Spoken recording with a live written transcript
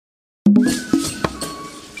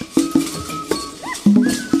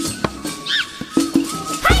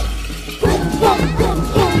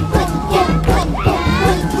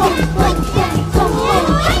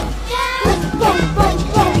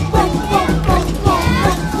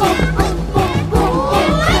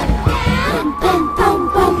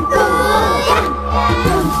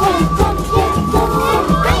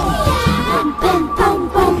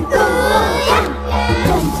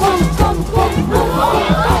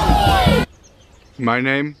My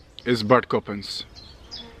name is Bart Coppens,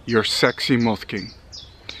 your sexy moth king.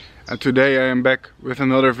 And today I am back with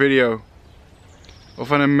another video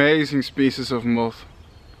of an amazing species of moth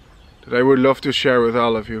that I would love to share with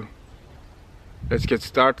all of you. Let's get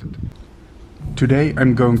started. Today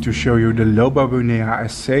I'm going to show you the Lobobunaea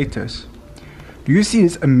acetes. Do you see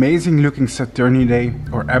this amazing looking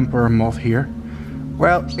Saturniidae or emperor moth here?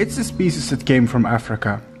 Well, it's a species that came from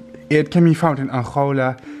Africa. It can be found in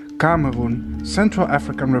Angola, Cameroon, Central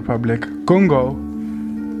African Republic, Congo,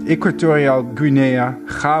 Equatorial Guinea,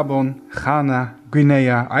 Gabon, Ghana,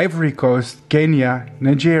 Guinea, Ivory Coast, Kenya,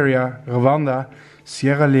 Nigeria, Rwanda,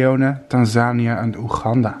 Sierra Leone, Tanzania and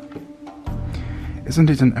Uganda.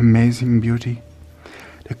 Isn't it an amazing beauty?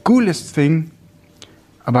 The coolest thing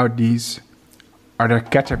about these are their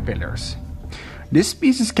caterpillars. This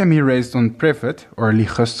species can be raised on privet or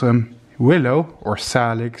ligustrum, willow or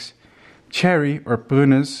salix, cherry or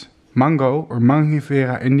prunus, mango or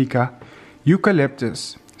Mangifera indica,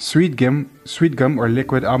 eucalyptus, sweet gum or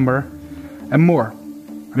liquid amber, and more.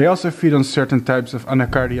 They also feed on certain types of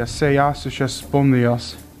Anacardiaceae such as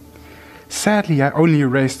spondios. Sadly, I only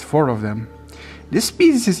raised 4 of them. This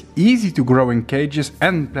species is easy to grow in cages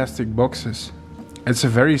and plastic boxes. It's a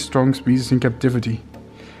very strong species in captivity.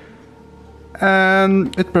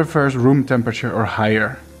 And it prefers room temperature or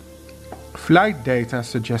higher. Flight data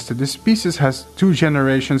suggests that this species has 2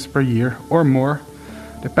 generations per year or more,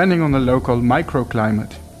 depending on the local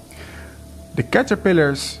microclimate. The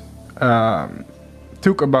caterpillars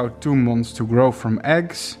took about 2 months to grow from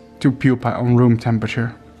eggs to pupa on room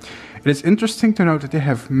temperature. It is interesting to note that they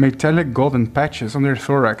have metallic golden patches on their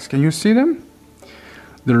thorax. Can you see them?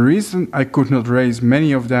 The reason I could not raise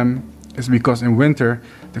many of them is because in winter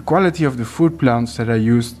the quality of the food plants that I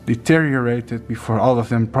used deteriorated before all of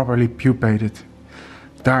them properly pupated.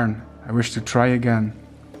 Darn, I wish to try again.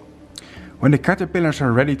 When the caterpillars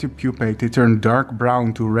are ready to pupate, they turn dark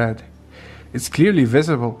brown to red. It's clearly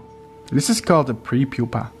visible. This is called a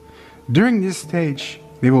pre-pupa. During this stage,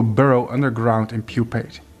 they will burrow underground and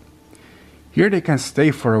pupate. Here they can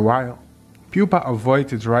stay for a while. Pupa avoid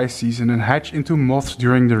the dry season and hatch into moths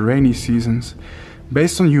during the rainy seasons.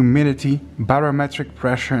 Based on humidity, barometric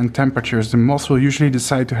pressure and temperatures, the moths will usually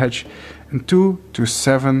decide to hatch in 2 to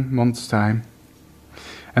 7 months' time.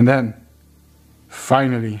 And then,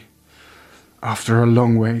 finally, after a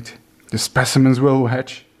long wait, the specimens will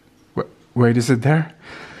hatch. Wait, is it there?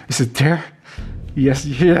 Is it there? Yes,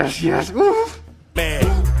 yes, yes! Oof.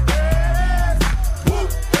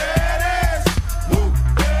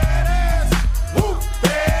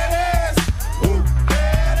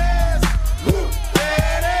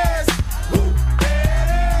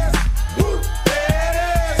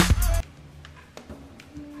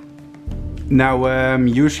 Now,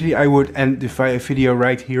 usually I would end the video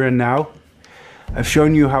right here and now. I've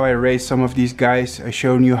shown you how I raise some of these guys, I've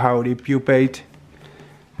shown you how they pupate,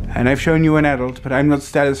 and I've shown you an adult, but I'm not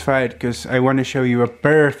satisfied because I want to show you a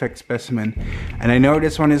perfect specimen. And I know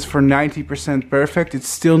this one is for 90% perfect, it's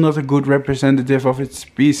still not a good representative of its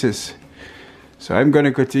species. So I'm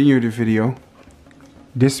gonna continue the video.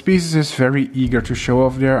 This species is very eager to show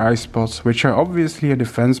off their eye spots, which are obviously a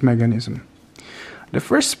defense mechanism. The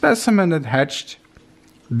first specimen that hatched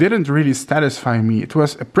didn't really satisfy me. It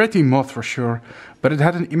was a pretty moth for sure, but it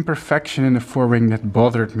had an imperfection in the forewing that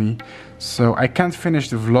bothered me. So I can't finish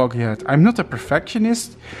the vlog yet. I'm not a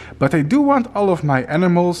perfectionist, but I do want all of my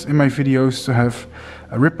animals in my videos to have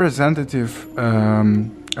a representative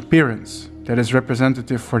appearance that is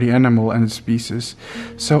representative for the animal and the species.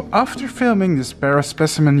 So after filming this pair of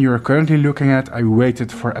specimen you are currently looking at, I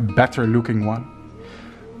waited for a better looking one.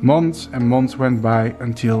 Months and months went by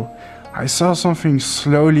until I saw something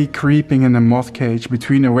slowly creeping in the moth cage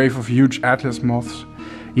between a wave of huge atlas moths.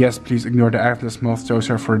 Yes, please ignore the atlas moths, those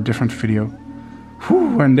are for a different video.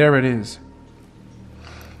 Whew, and there it is.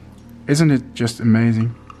 Isn't it just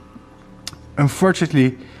amazing?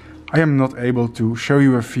 Unfortunately, I am not able to show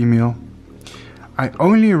you a female. I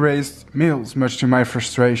only raised males, much to my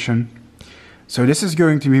frustration. So this is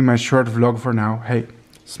going to be my short vlog for now. Hey,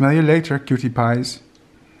 smell you later, cutie pies.